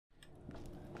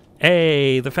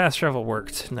Hey, the fast travel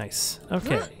worked. Nice.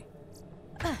 Okay.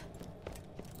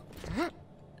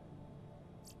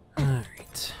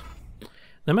 Alright.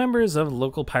 The members of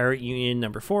local pirate union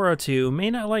number 402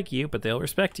 may not like you, but they'll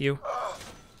respect you.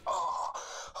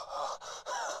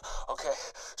 Okay,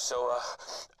 so,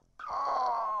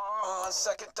 on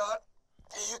second thought,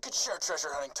 you could share treasure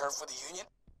hunting turf with the union.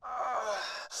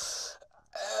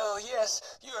 Hell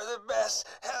yes, you're the best.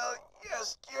 Hell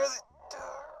yes, you're the...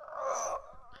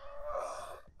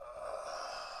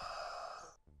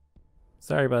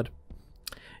 Sorry, bud.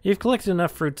 You've collected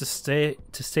enough fruit to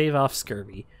stave off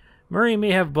scurvy. Murray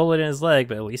may have a bullet in his leg,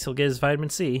 but at least he'll get his vitamin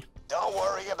C. Don't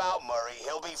worry about Murray,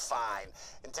 he'll be fine.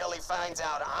 Until he finds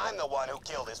out I'm the one who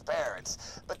killed his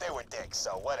parents. But they were dicks,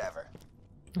 so whatever.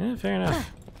 Yeah, fair enough.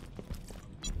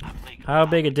 How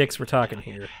big of dicks we're talking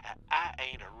here? I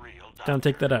ain't a real doctor. Don't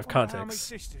take that out of How my context.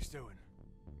 sister's doing?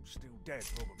 Still dead,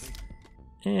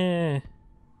 probably.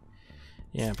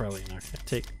 Yeah, probably not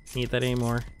gonna need that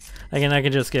anymore. I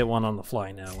can just get one on the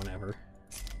fly now, whenever.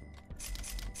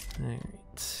 Alright.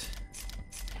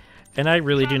 And I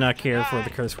really do not care for the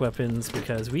cursed weapons,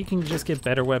 because we can just get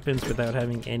better weapons without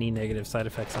having any negative side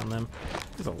effects on them.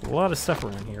 There's a lot of stuff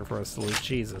around here for us to loot.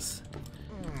 Jesus.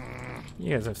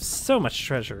 You guys have so much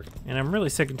treasure, and I'm really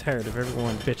sick and tired of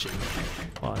everyone bitching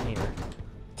while I'm here.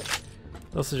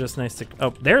 It's also just nice to...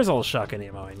 Oh, there's all the shotgun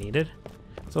ammo I needed.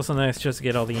 It's also nice just to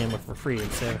get all the ammo for free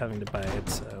instead of having to buy it,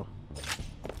 so...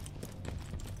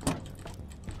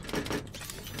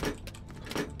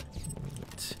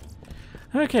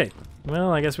 Okay,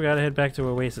 well, I guess we gotta head back to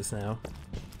Oasis now.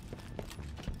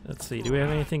 Let's see, do we have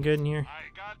anything good in here? I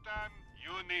got them,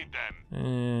 you need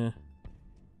them.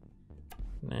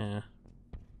 Nah.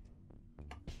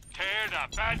 Tear the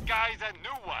bad guys a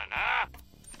new one, huh?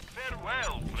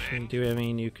 Farewell, friend. Do we have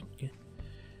any new...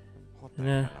 What the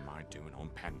hell am I doing on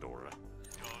Pandora?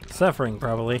 Suffering,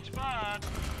 probably. Fun.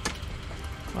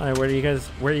 Alright, where are you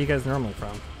guys normally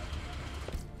from?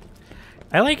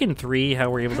 I like in 3 how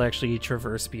we're able to actually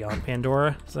traverse beyond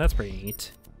Pandora, so that's pretty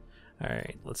neat.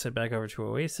 Alright, let's head back over to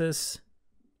Oasis.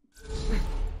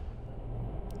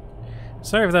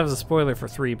 Sorry if that was a spoiler for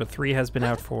 3, but 3 has been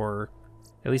out for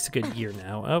at least a good year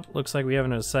now. Oh, looks like we have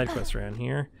another side quest around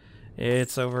here.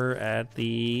 It's over at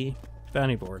the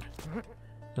bounty board.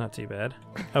 Not too bad.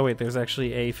 Oh wait, there's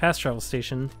actually a fast travel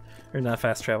station. Or not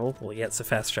fast travel, well yeah, it's a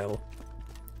fast travel.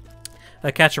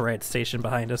 A catch-a-ride station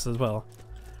behind us as well.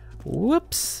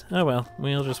 Whoops! Oh well,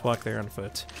 we'll just walk there on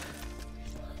foot.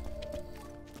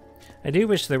 I do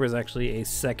wish there was actually a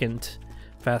second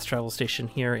fast travel station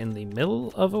here in the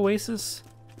middle of Oasis.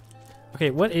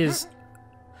 Okay, what is...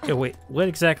 Oh wait, what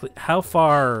exactly... How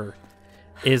far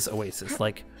is Oasis?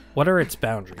 Like, what are its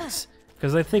boundaries?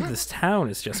 Because I think this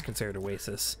town is just considered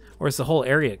Oasis. Or is the whole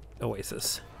area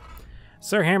Oasis?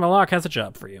 Sir Hammerlock has a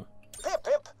job for you. Pip,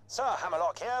 Pip! Sir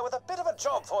Hammerlock here with a bit of a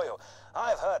job for you.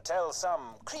 I've heard tell some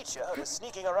creature is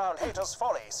sneaking around Hayter's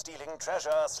Folly, stealing treasure,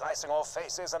 slicing off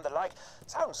faces and the like.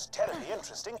 Sounds terribly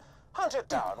interesting. Hunt it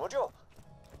down, would you?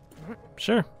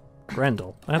 Sure.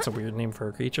 Grendel. That's a weird name for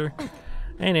a creature.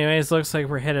 Anyways, looks like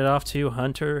we're headed off to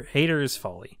Hayter's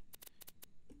Folly.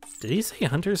 Did he say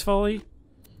Hunter's Folly?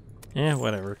 Eh,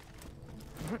 whatever.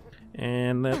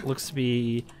 And that looks to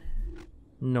be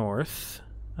north.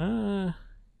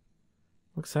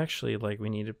 Looks actually like we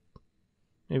need to...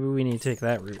 Maybe we need to take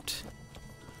that route.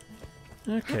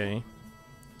 Okay.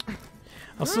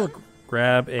 I'll still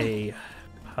grab a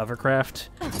hovercraft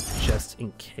just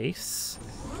in case.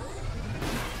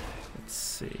 Let's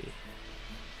see.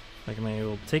 Like, am I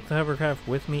able to take the hovercraft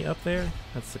with me up there?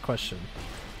 That's the question.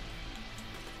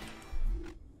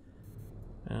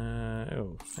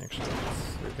 Oh, actually,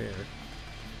 it's right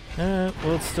there.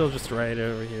 Well, it's still just right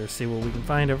over here. See what we can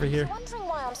find over here. Wondering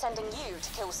why I'm sending you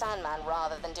to kill Sandman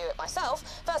rather than do it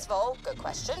myself? First of all, good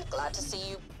question. Glad to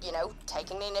see you know,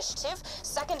 taking the initiative.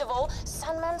 Second of all,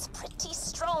 Sandman's pretty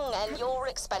strong and you're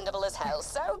expendable as hell,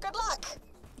 so good luck.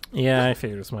 Yeah, I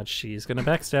figured as much. She's gonna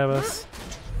backstab us.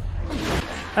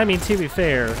 I mean, to be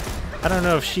fair, I don't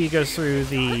know if she goes through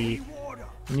the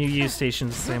new use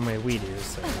stations the same way we do,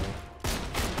 so...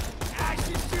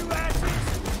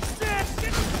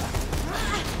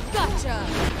 Gotcha.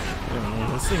 Oh,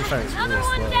 man, this thing fires really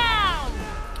slow. Down.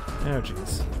 Oh,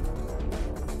 jeez.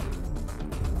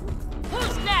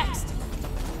 Who's next?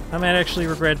 I might actually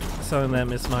regret selling that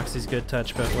Miss Moxie's good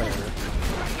touch, but whatever.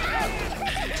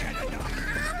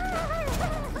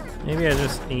 Maybe I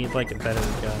just need, like, a better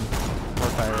gun. More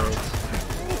fire rates.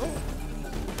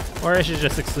 Or I should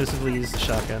just exclusively use the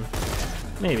shotgun.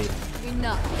 Maybe.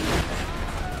 Enough.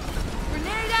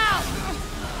 Grenade out!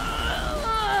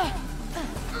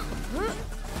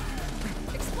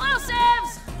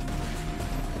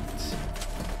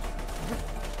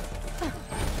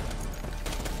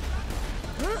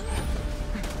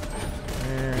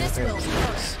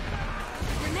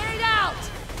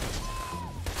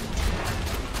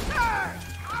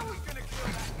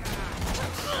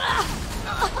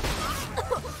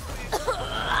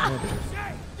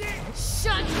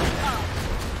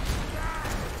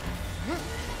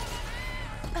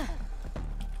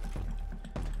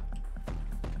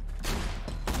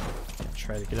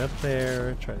 try to get up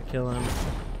there, try to kill him.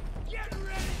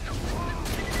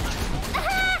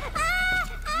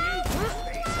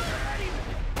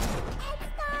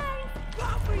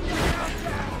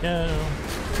 Go.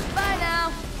 Bye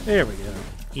now. There we go.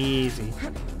 Easy.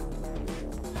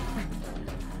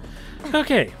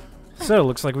 Okay, so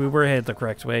looks like we were headed the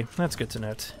correct way. That's good to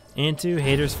note. Into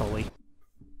Hayter's Folly.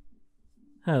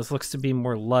 This looks to be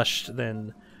more lush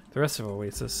than the rest of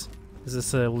Oasis. Is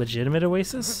this a legitimate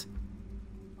Oasis?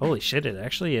 Holy shit, it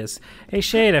actually is. Hey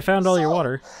Shade, I found all your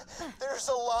water. There's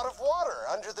a lot of water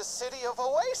under the city of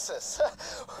Oasis.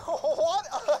 What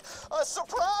a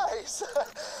surprise!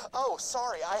 Oh,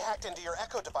 sorry, I hacked into your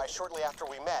Echo device shortly after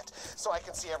we met, so I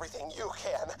can see everything you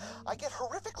can. I get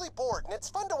horrifically bored, and it's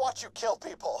fun to watch you kill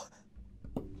people.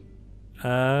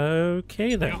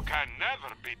 Okay then. You can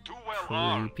never be too well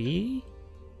armed. Creepy.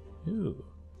 Ooh.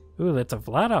 Ooh, that's a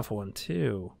Vladov one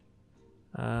too.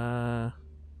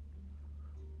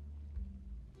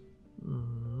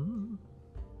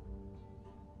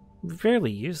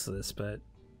 Rarely use this, but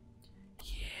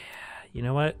yeah, you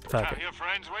know what? Fuck Tell it. your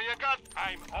friends where you got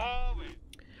time always.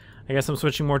 I guess I'm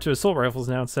switching more to assault rifles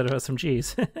now instead of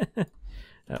SMGs.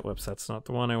 Whoops, that's not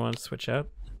the one I want to switch out.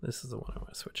 This is the one I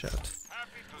want to switch out.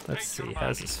 Let's see, how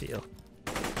does this feel?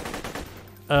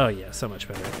 Oh yeah, so much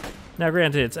better. Now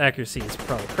granted, its accuracy is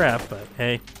probably crap, but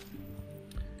hey.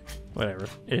 Whatever.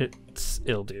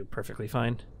 It'll do perfectly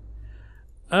fine.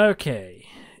 Okay.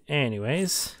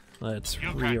 Anyways, let's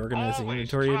reorganize the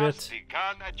inventory a bit. The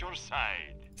gun at your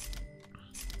side.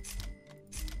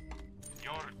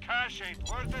 Your cash ain't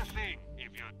worth a thing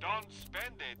if you don't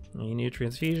spend it. Any new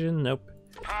transfusion? Nope.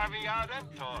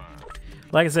 Caviarentor.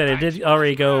 Like I said, I did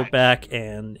already go back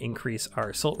and increase our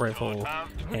assault rifle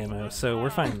ammo, so we're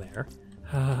fine there.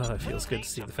 It feels good to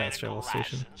see the fast travel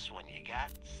station. When you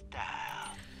got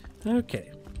style.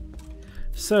 Okay.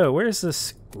 So, where's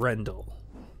this Grendel?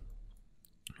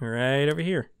 Right over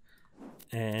here.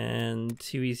 And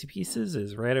 2 easy pieces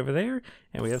is right over there.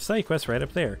 And we have side quests right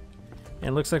up there. And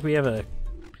it looks like we have a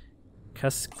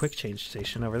quick change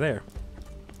station over there.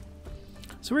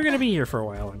 So we're going to be here for a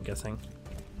while, I'm guessing.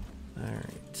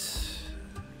 Alright.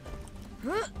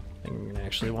 I'm going to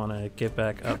actually want to get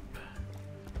back up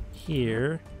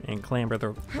here and clamber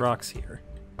the rocks here.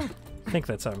 I think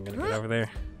that's how I'm going to get over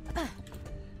there.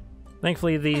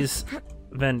 Thankfully, these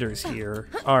vendors here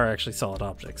are actually solid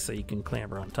objects, so you can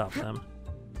clamber on top of them.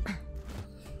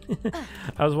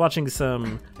 I was watching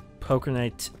some Poker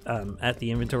Night at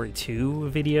the Inventory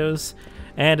 2 videos,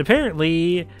 and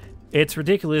apparently it's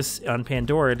ridiculous on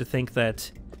Pandora to think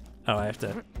that... Oh, I have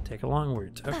to take a long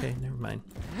word. Okay, never mind.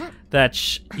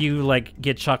 That you, like,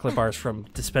 get chocolate bars from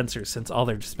dispensers, since all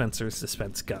their dispensers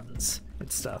dispense guns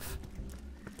and stuff.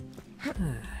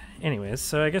 Anyways,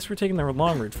 so I guess we're taking the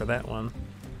long route for that one.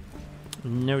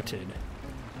 Noted.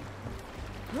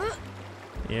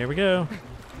 Here we go.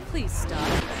 Please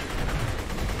stop.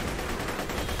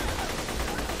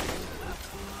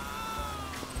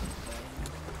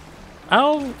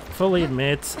 I'll fully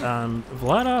admit,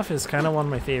 Vladov is kind of one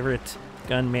of my favorite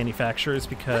gun manufacturers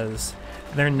because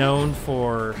they're known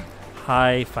for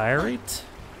high fire rate,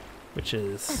 which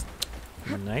is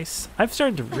nice. I've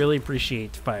started to really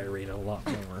appreciate fire rate a lot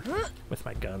more with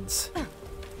my guns.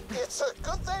 It's a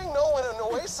good thing no one in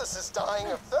Oasis is dying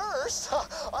of thirst.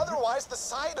 Otherwise, the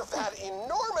sight of that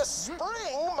enormous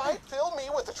spring might fill me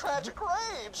with a tragic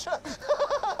rage.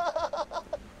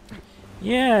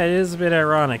 Yeah, it is a bit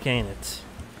ironic, ain't it?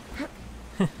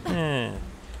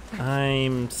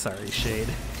 I'm sorry, Shade.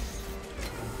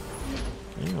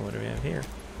 What do we have here?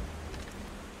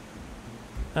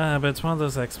 But it's one of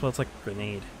those that explodes like a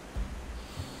grenade.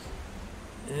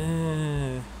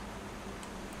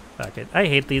 Fuck it. I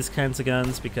hate these kinds of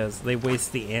guns because they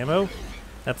waste the ammo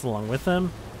that's along with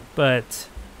them, but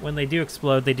when they do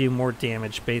explode, they do more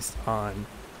damage based on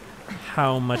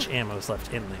how much ammo is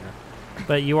left in there.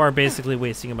 But you are basically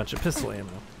wasting a bunch of pistol ammo.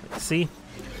 Like, see?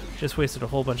 Just wasted a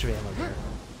whole bunch of ammo there.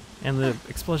 And the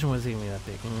explosion wasn't even that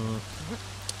big.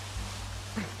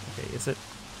 Okay, is it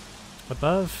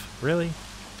above? Really?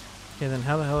 Okay, then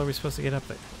how the hell are we supposed to get up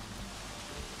there?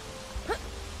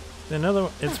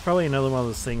 It's probably another one of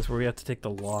those things where we have to take the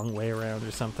long way around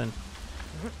or something.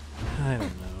 I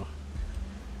don't know.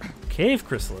 Cave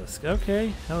Chrysalisk.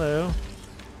 Okay, hello.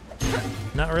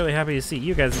 Not really happy to see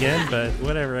you guys again, but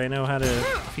whatever. I know how to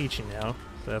defeat you now,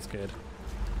 so that's good.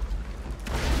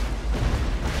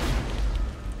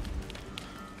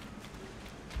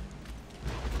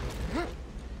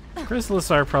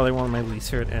 Chrysalists are probably one of my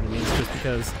least favorite enemies just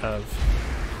because of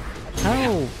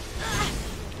how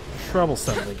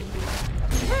troublesome they can be.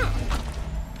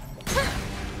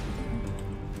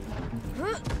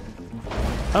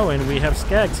 Oh, and we have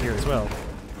skags here as well.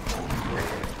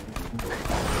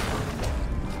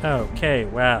 Okay,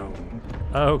 wow.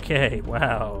 Okay,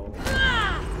 wow.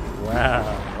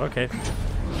 Wow, okay.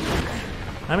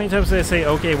 How many times did I say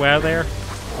okay, wow there?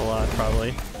 A lot,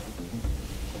 probably.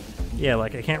 Yeah,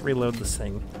 like, I can't reload this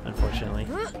thing, unfortunately.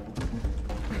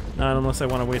 Not unless I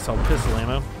want to waste all the pistol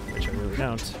ammo, which I really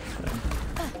don't. But...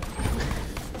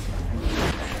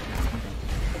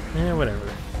 yeah, whatever.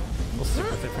 We'll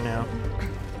stick with it for now.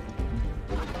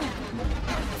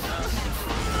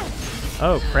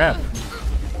 Oh, crap.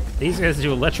 These guys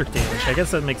do electric damage. I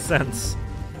guess that makes sense.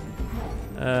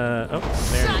 Oh,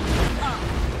 there.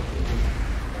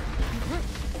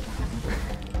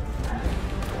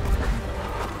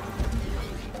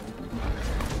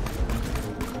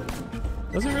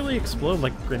 Doesn't really explode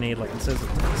like a grenade like it says it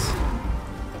does.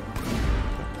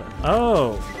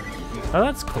 Oh! Oh,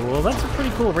 that's cool. That's a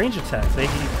pretty cool range attack. They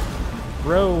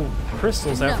throw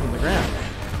crystals out from the ground.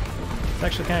 It's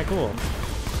actually kind of cool.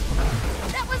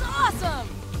 That was awesome!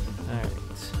 Alright.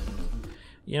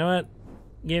 You know what?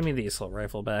 Give me the assault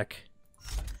rifle back.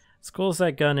 As cool as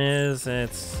that gun is,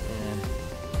 it's...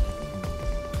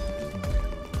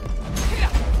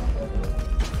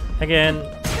 Again,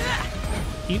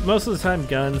 most of the time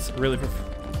guns really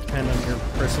depend on your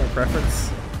personal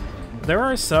preference. There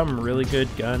are some really good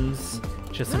guns,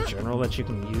 just in general, that you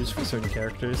can use for certain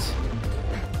characters.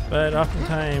 But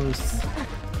oftentimes,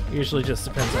 usually just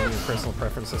depends on your personal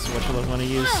preference as to what you want to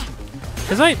use.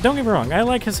 Because don't get me wrong, I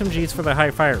like SMGs for the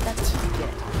high fire rate.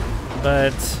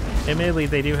 But, admittedly,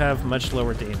 they do have much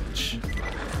lower damage.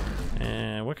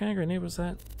 And what kind of grenade was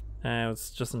that?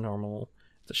 It's just a normal...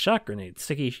 it's a shock grenade.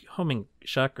 Sticky homing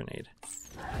shock grenade.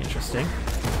 Interesting.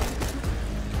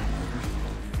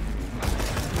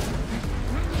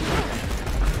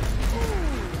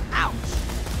 Ouch!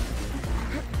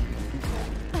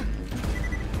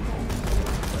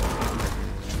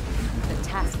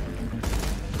 Fantastic.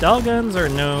 Doll guns are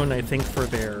known, I think, for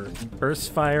their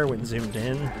burst fire when zoomed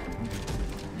in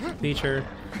feature.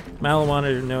 Malawan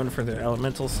are known for their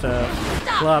elemental stuff.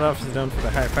 Blood-Off is known for the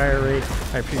high fire rate.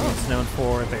 Hyperion is known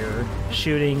for their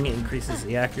shooting, increases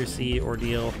the accuracy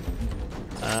ordeal.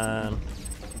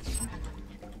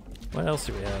 What else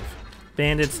do we have?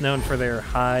 Bandit's known for their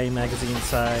high magazine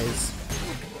size,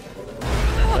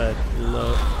 but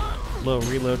low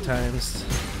reload times.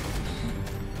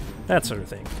 That sort of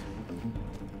thing.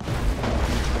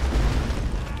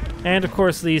 And of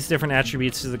course, these different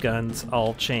attributes to the guns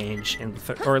all change in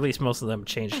the or at least most of them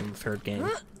change in the third game.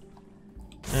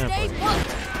 Stay put.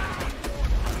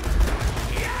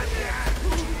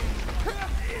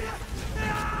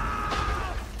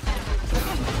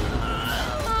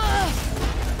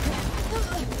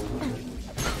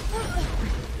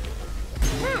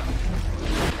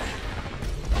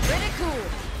 Pretty cool.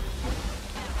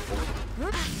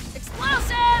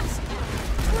 Explosives.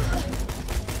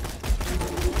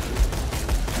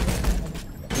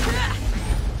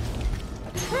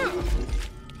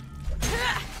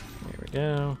 There we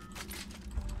go.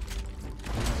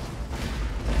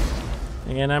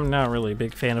 Again, I'm not really a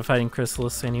big fan of fighting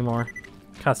Chrysalists anymore.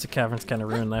 Caustic Caverns kind of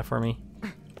ruined that for me.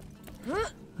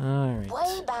 Alright.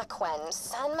 Way back when,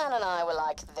 Sandman and I were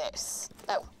like this.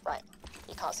 Oh, right.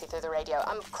 You can't see through the radio.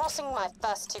 I'm crossing my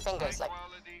first two fingers like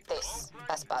this.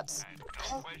 Best buds.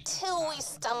 Until we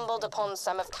stumbled upon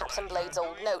some of Captain Blade's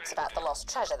old notes about the lost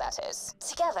treasure, that is.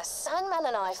 Together, Sandman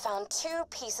and I found 2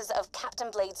 pieces of Captain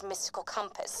Blade's mystical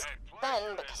compass.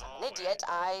 Then, because I'm an idiot,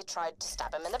 I tried to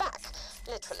stab him in the back.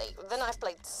 Literally. The knife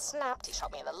blade snapped, he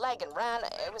shot me in the leg and ran.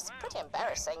 It was pretty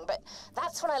embarrassing, but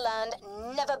that's when I learned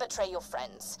never betray your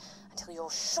friends until you're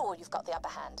sure you've got the upper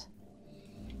hand.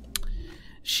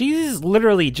 She's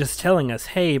literally just telling us,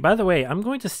 hey, by the way, I'm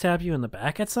going to stab you in the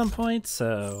back at some point,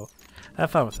 so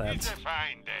have fun with that. It's a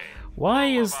fine day. Why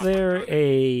is there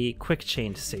a quick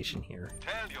change station here?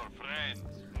 Tell your friends.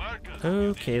 Marcus.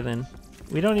 Okay, then.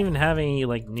 We don't even have any,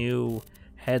 like, new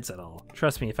heads at all.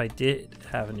 Trust me, if I did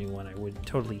have a new one, I would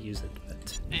totally use it,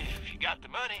 but... If you got the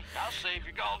money, I'll save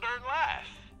your gall darn life.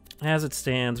 as it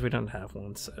stands, we don't have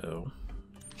one, so...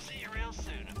 See you real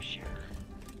soon, I'm sure.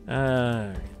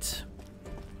 Alright.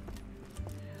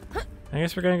 I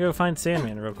guess we're gonna go find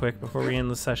Sandman real quick before we end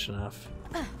the session off.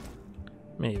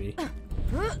 Maybe.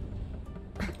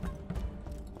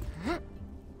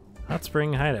 Hot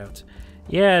Spring Hideout.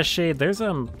 Yeah, Shade, there's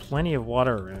plenty of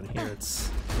water around here.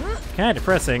 It's kind of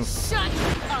depressing. Shut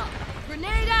up!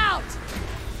 Grenade out!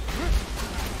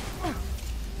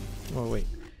 Oh, wait.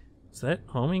 Is that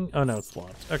homing? Oh, no, it's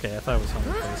locked. Okay, I thought it was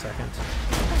homing for a second.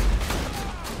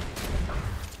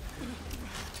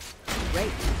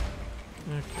 Great.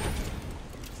 Okay.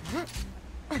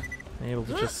 Am I able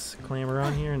to just clamber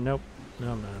on here? Nope.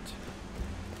 No, I'm not.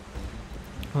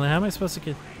 Well, how am I supposed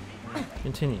to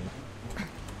continue?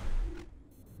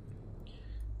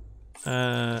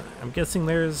 I'm guessing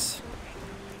there's...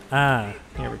 Ah,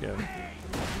 here we go.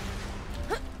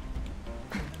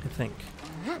 I think.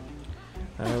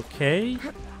 Okay.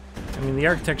 I mean, the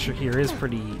architecture here is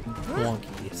pretty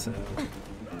wonky, so...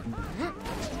 I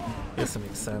guess it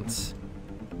makes sense.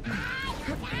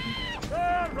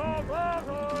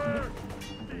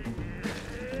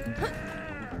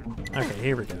 Okay,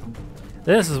 here we go.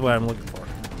 This is what I'm looking for.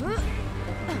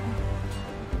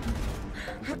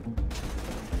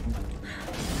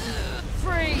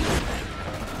 Freeze!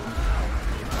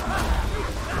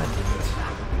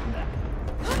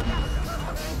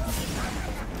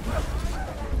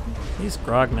 These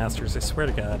grog masters, I swear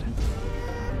to God.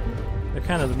 They're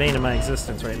kind of the bane of my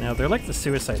existence right now. They're like the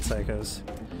suicide psychos.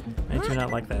 I do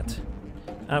not like that.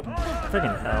 Oh,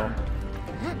 friggin' hell.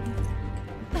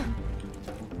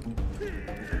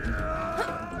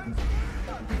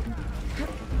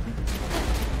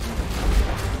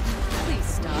 Please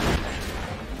stop.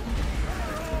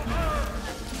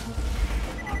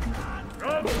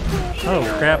 Oh,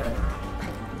 crap.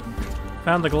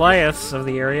 Found the Goliaths of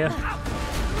the area.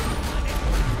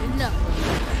 Enough.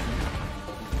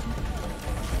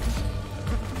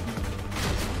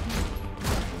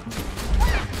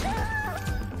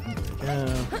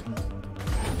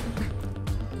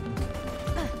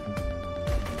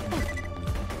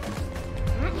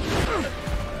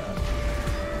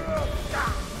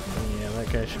 Yeah, that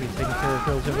guy should be taken care of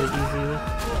relatively easily.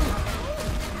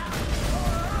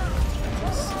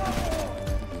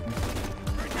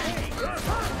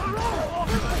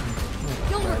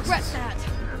 You'll regret that.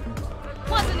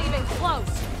 Wasn't even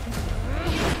close.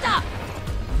 Stop.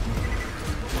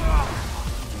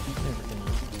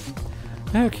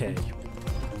 Okay.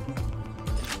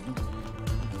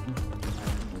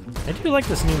 I do like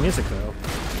this new music, though.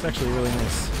 It's actually really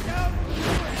nice.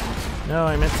 No,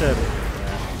 I meant to...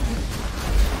 Yeah.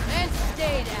 And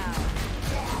stay down.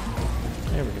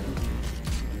 There we go.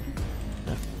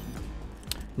 Yeah.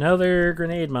 Another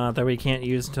grenade mod that we can't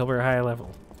use until we're high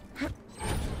level.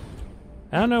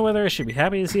 I don't know whether I should be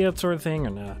happy to see that sort of thing or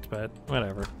not, but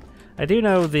whatever. I do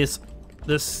know this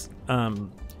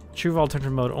True Vault Hunter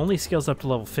mode only scales up to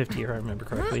level 50, if I remember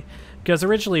correctly. Because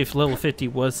originally, if level 50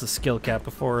 was the skill cap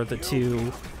before the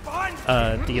two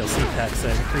DLC packs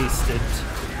that increased it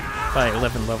by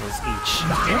 11 levels each.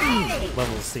 11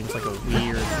 levels seems like a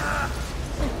weird,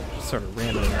 sort of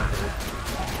random number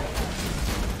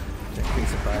to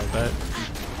increase it by, but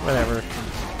whatever.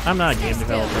 I'm not a game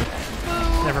developer.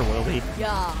 Never will be.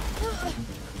 Yeah.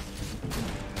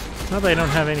 Not that I don't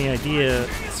have any ideas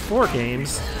for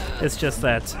games, it's just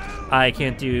that I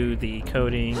can't do the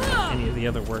coding or any of the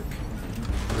other work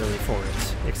really for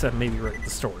it, except maybe write the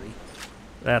story.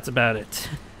 That's about it.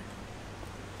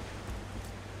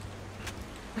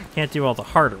 Can't do all the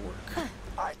harder work.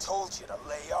 I told you to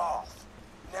lay off.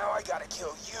 Now I gotta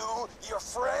kill you, your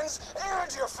friends,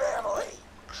 and your family.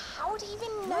 How do you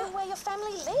even know where your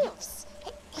family lives?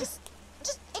 He's...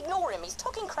 Just ignore him, he's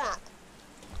talking crap.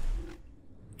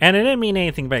 And I didn't mean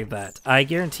anything by that. I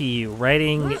guarantee you,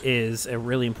 writing is a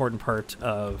really important part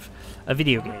of a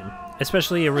video game.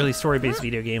 Especially a really story-based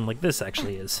video game like this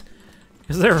actually is.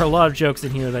 Because there are a lot of jokes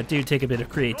in here that do take a bit of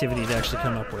creativity to actually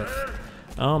come up with.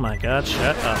 Oh my god,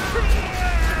 shut up.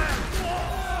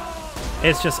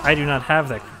 It's just, I do not have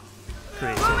that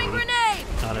creativity,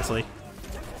 honestly.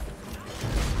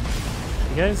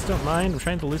 You guys don't mind? I'm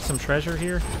trying to loot some treasure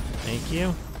here. Thank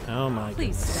you. Oh my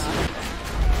Please goodness.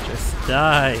 stop. Just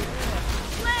die.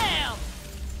 Slam!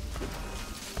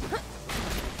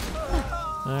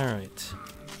 Alright.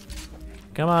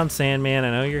 Come on, Sandman,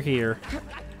 I know you're here.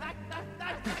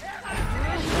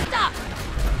 Stop!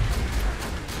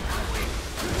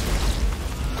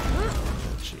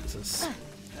 Oh, Jesus.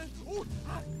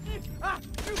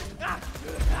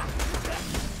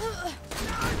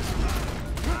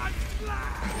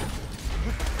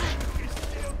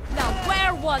 Now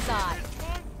where was I?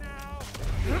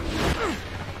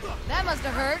 That must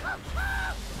have hurt.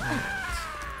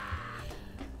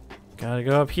 Gotta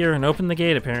go up here and open the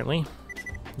gate, apparently.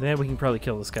 Then we can probably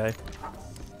kill this guy.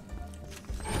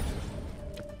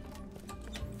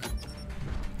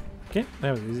 Okay,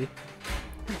 that was easy.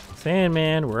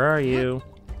 Sandman, where are you?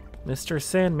 Mr.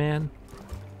 Sandman.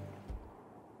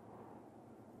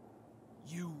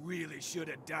 You really should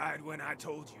have died when I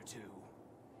told you to.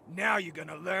 Now you're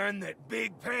gonna learn that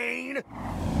big pain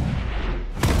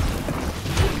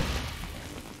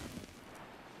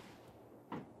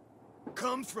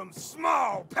comes from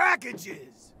small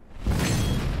packages.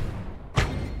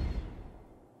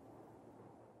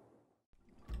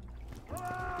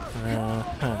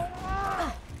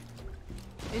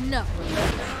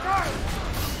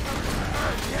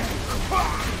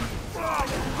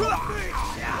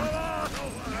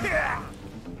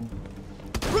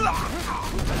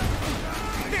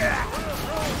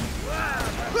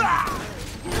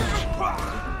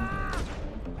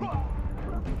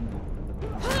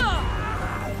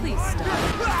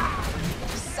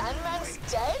 Sandman's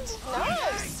dead?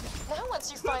 Nice! Now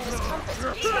once you find this compass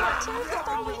piece, we'll have two of the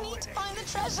four we need to find the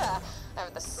treasure. I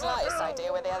haven't the slightest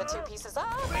idea where the other two pieces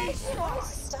are, but, you know,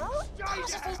 it's a start.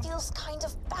 Part of me feels kind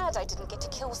of bad I didn't get to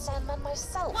kill Sandman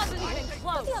myself. Wasn't even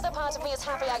But close. the other part of me is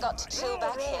happy I got to chill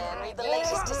back here and read the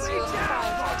latest issue of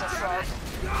Crime Fighter Frog.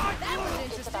 That was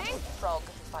It's about a interesting. frog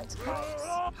who fights crimes.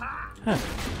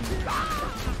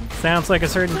 Sounds like a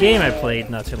certain game I played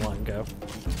not too long ago.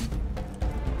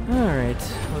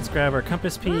 Alright, let's grab our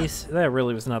compass piece. That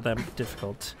really was not that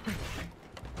difficult.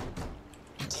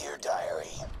 Dear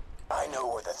Diary, I know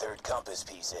where the third compass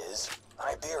piece is.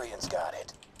 Iberians got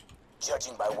it.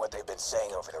 Judging by what they've been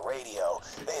saying over the radio,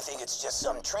 they think it's just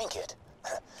some trinket.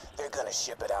 They're gonna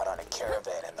ship it out on a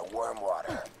caravan in the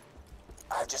Wormwater.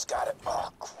 I've just got it. Oh,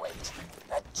 great.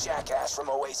 That jackass from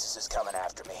Oasis is coming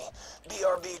after me.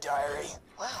 BRB, Diary.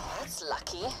 Wow, that's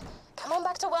lucky. Come on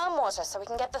back to Wormwater so we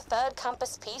can get the third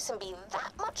compass piece and be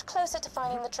that much closer to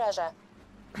finding the treasure.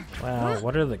 Wow,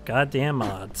 what are the goddamn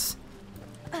odds?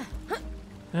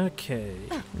 Okay,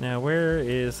 now where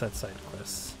is that side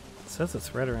quest? It says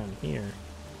it's right around here.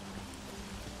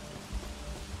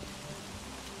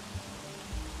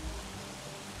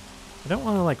 I don't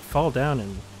want to like fall down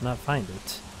and not find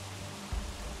it.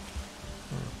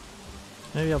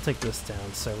 Maybe I'll take this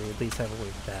down so we at least have a way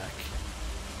back.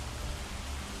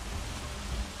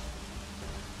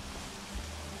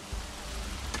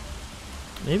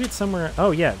 Maybe it's somewhere. Oh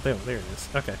yeah, there it is.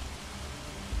 Okay.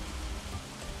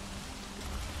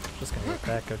 Just gonna let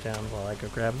that go down while I go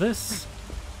grab this.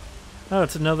 Oh,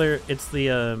 it's another. It's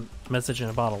the message in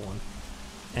a bottle one,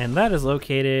 and that is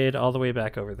located all the way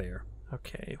back over there.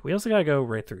 Okay, we also gotta go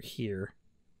right through here.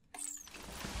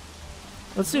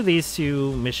 Let's do these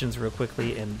two missions real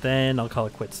quickly, and then I'll call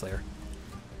it quits there.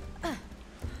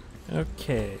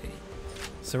 Okay,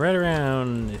 so right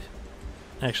around.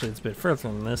 Actually, it's a bit further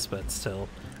than this, but still,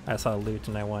 I saw loot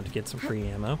and I wanted to get some free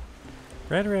ammo.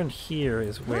 Right around here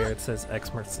is where it says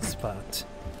X marks the spot.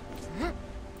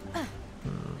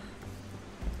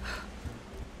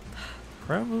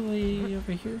 Probably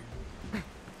over here.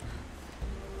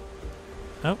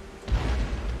 Oh.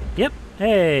 Yep.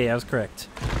 Hey, I was correct.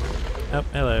 Oh,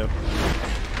 hello.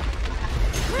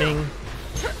 Bing.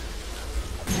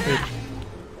 Good.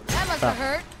 That must have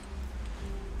hurt.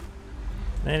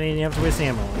 I didn't even have to waste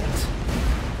ammo on it.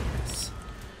 Yes.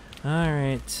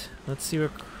 Alright, let's see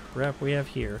what crap we have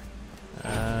here.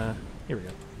 Here we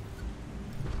go.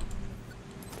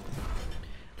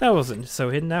 That wasn't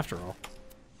so hidden after all.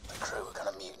 The crew were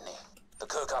gonna mutiny. The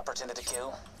cook I pretended to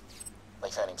kill. They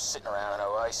found him sitting around an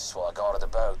Oasis while I got out of the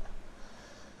boat.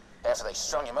 After they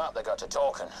strung him up, they got to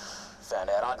talking. Found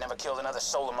out I'd never killed another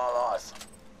soul in my life.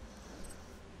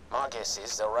 My guess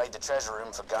is they'll raid the treasure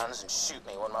room for guns and shoot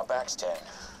me when my back's turned.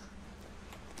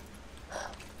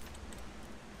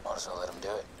 Might as well let them do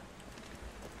it.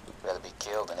 Rather be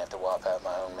killed than have to wipe out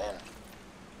my own men.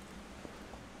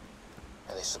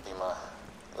 And this will be my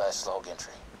last log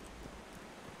entry.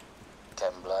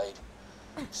 Captain Blade,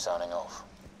 signing off.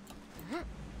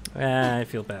 I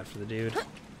feel bad for the dude.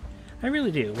 I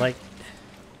really do. Like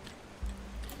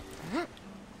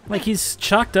he's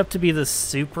chalked up to be this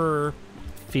super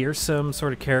fearsome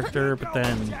sort of character, but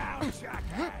then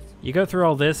you go through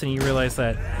all this and you realize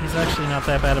that he's actually not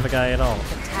that bad of a guy at all.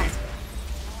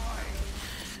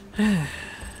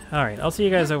 Alright, I'll see you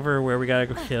guys over where we gotta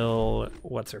go kill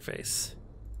what's-her-face.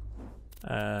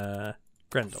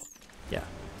 Grendel. Yeah.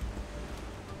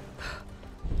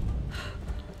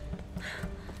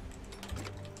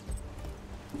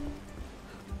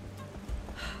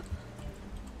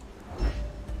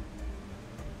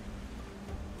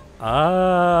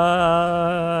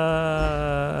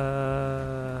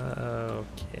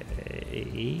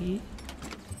 Okay.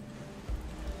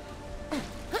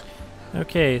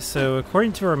 Okay, so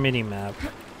according to our mini-map,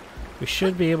 we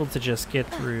should be able to just get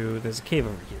through. There's a cave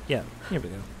over here. Yeah, here we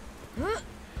go.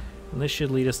 And this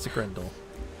should lead us to Grendel.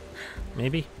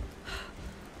 Maybe?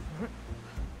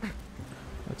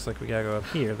 Looks like we gotta go up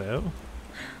here, though.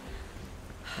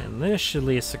 And this should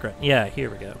lead us to Grendel. Yeah,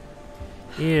 here we go.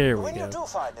 Here we When go. you do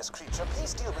find this creature,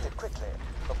 please deal with it quickly.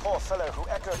 The poor fellow who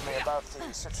echoed me about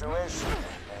the situation,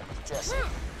 named Jesse.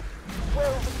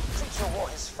 Well, the creature wore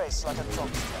his face like a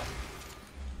jockstrap.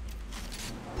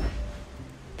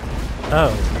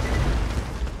 Oh.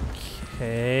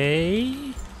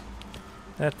 Okay.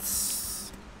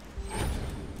 That's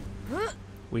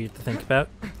weird to think about.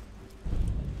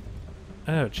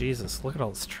 Oh, Jesus. Look at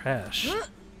all this trash.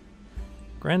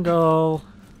 Grendel.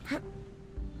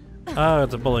 Oh,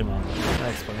 it's a bully mom.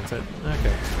 That explains it.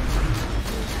 Okay.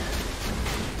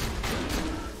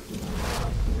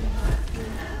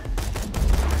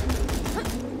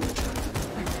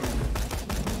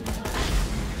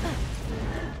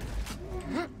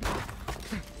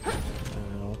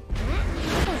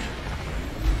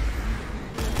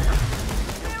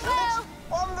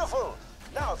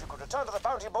 down to the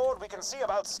bounty board, we can see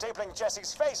about stapling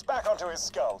Jesse's face back onto his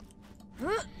skull.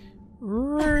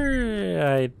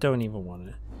 I don't even want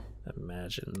to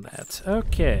imagine that.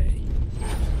 Okay.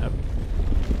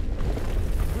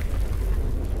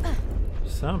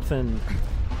 Something.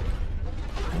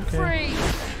 Okay.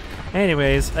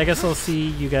 Anyways, I guess I'll see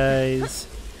you guys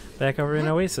back over in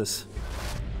Oasis.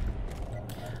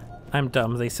 I'm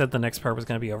dumb. They said the next part was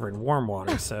going to be over in warm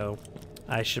water, so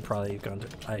I should probably have gone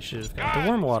to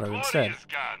warm water instead,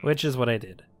 which is what I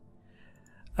did.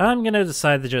 I'm going to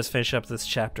decide to just finish up this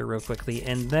chapter real quickly,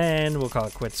 and then we'll call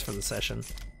it quits for the session.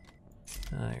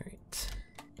 Alright.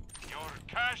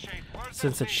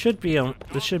 Since it should be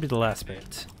this should be the last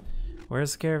bit.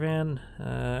 Where's the caravan?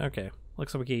 Okay.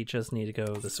 Looks like we just need to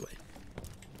go this way.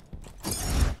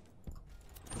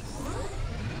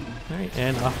 Alright,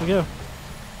 and off we go.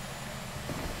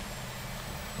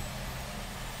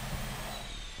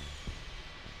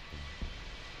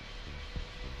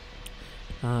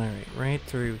 Alright, right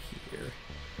through here.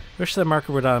 Wish that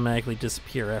marker would automatically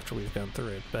disappear after we've gone through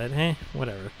it, but hey,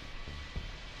 whatever.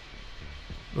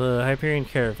 The Hyperion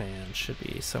caravan should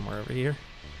be somewhere over here,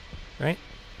 right?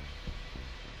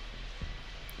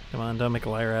 Come on, don't make a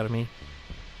liar out of me.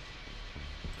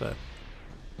 But...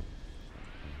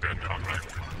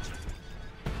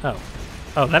 Oh.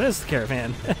 Oh, that is the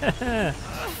caravan.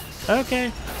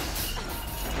 Okay.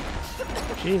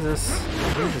 Jesus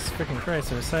freaking Christ,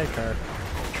 there's a sidecar.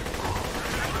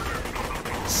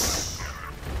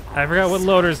 I forgot what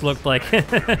loaders looked like.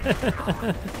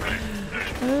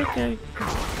 Okay.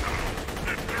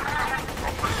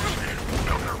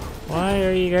 Why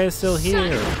are you guys still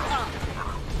here?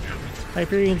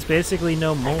 Hyperion's basically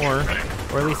no more,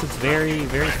 or at least it's very,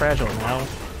 very fragile now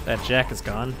that Jack is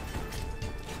gone.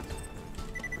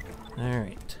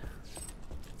 Alright.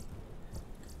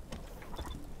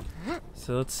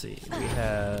 So let's see, we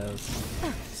have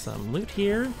some loot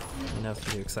here,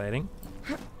 nothing too exciting.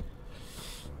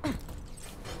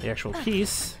 The actual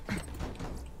piece,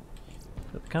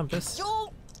 the compass.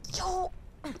 You're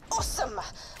awesome!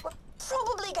 We're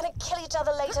probably gonna kill each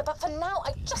other later, but for now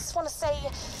I just want to say,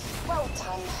 well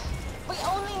done. We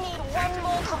only need one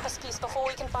more compass piece before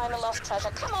we can find the lost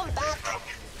treasure. Come on back!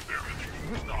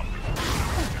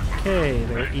 Okay,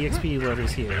 there are EXP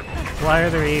loaders here. Why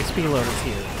are there EXP loaders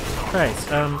here?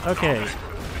 Christ, okay.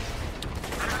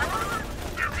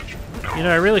 You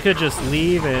know, I really could just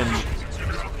leave and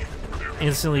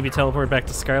instantly be teleported back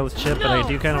to Scarlett's ship, but I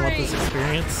do kind of want this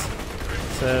experience.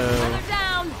 So...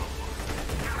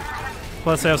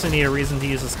 Plus, I also need a reason to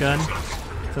use this gun,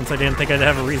 since I didn't think I'd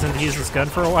have a reason to use this gun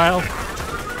for a while.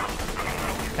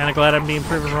 Kind of glad I'm being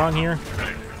proven wrong here.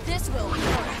 This will work.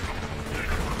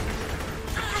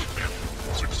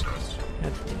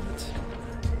 God damn it.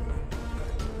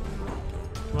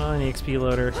 Come on, EXP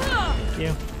loader. Thank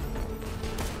you.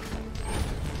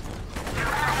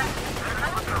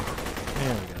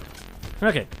 There we go.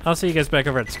 Okay, I'll see you guys back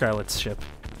over at Scarlett's ship.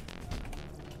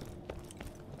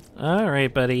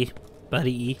 Alright, buddy.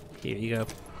 Buddy, here you go.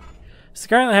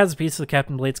 Scarlett has a piece of the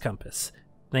Captain Blade's compass.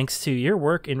 Thanks to your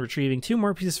work in retrieving 2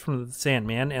 more pieces from the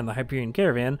Sandman and the Hyperion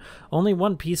caravan, only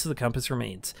 1 piece of the compass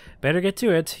remains. Better get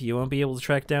to it. You won't be able to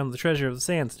track down the treasure of the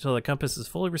sands until the compass is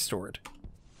fully restored.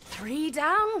 3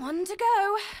 down, 1 to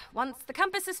go. Once the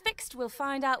compass is fixed, we'll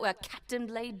find out where Captain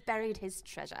Blade buried his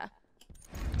treasure.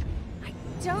 I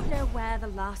don't know where the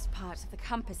last part of the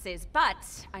compass is,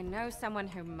 but I know someone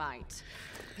who might.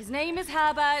 His name is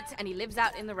Herbert, and he lives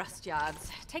out in the rust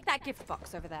yards. Take that gift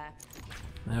box over there.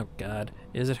 Oh god.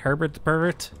 Is it Herbert the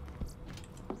pervert?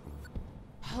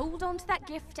 Hold on to that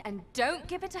gift and don't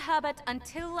give it to Herbert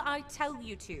until I tell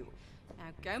you to. Now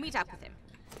go meet up with him.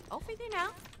 Off with you now.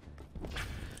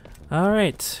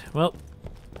 Alright, well,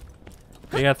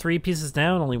 we got 3 pieces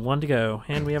down, only 1 to go,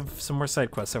 and we have some more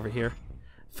side quests over here.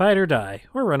 Fight or die,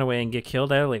 or run away and get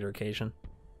killed at a later occasion.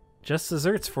 Just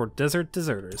desserts for desert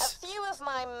deserters. A few of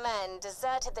my men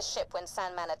deserted the ship when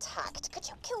Sandman attacked. Could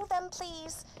you kill them,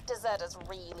 please? Deserters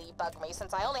really bug me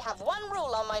since I only have 1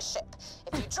 rule on my ship.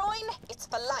 If you join, it's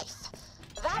for life.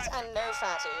 That and no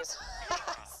fatties.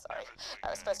 Sorry,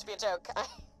 that was supposed to be a joke.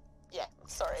 Yeah,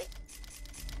 sorry.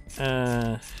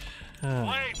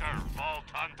 Later, Vault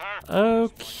Hunter.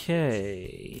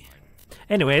 Okay.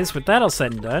 Anyways, with that all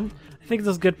said and done, I think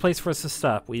this is a good place for us to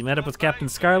stop. We met up with Captain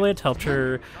Scarlett, helped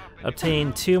her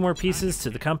obtain 2 more pieces to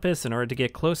the compass in order to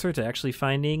get closer to actually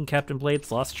finding Captain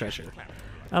Blade's lost treasure.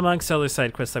 Amongst other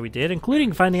side quests that we did,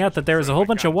 including finding out that there was a whole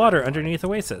bunch of water underneath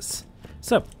Oasis.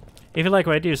 So, if you like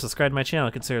what I do, subscribe to my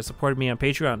channel, consider supporting me on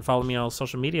Patreon, follow me on all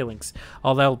social media links.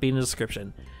 All that will be in the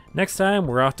description. Next time,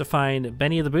 we're off to find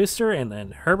Benny the Booster and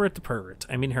then Herbert the Pervert.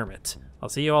 I mean Hermit. I'll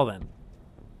see you all then.